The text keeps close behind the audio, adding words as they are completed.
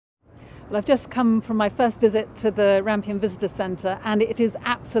Well, I've just come from my first visit to the Rampion Visitor Centre, and it is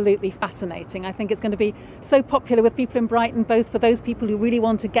absolutely fascinating. I think it's going to be so popular with people in Brighton, both for those people who really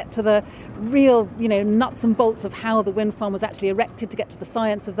want to get to the real, nuts and bolts of how the wind farm was actually erected, to get to the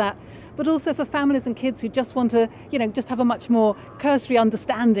science of that, but also for families and kids who just want to, just have a much more cursory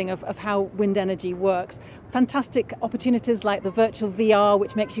understanding of how wind energy works. Fantastic opportunities like the virtual VR,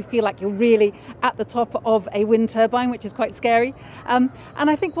 which makes you feel like you're really at the top of a wind turbine, which is quite scary. And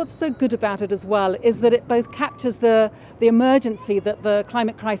I think what's so good about it as well is that it both captures the emergency that the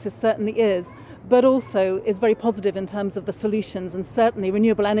climate crisis certainly is, but also is very positive in terms of the solutions, and certainly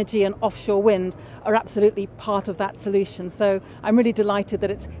renewable energy and offshore wind are absolutely part of that solution. So I'm really delighted that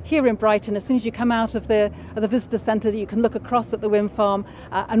it's here in Brighton. As soon as you come out of the visitor centre, you can look across at the wind farm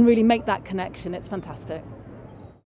and really make that connection. It's fantastic.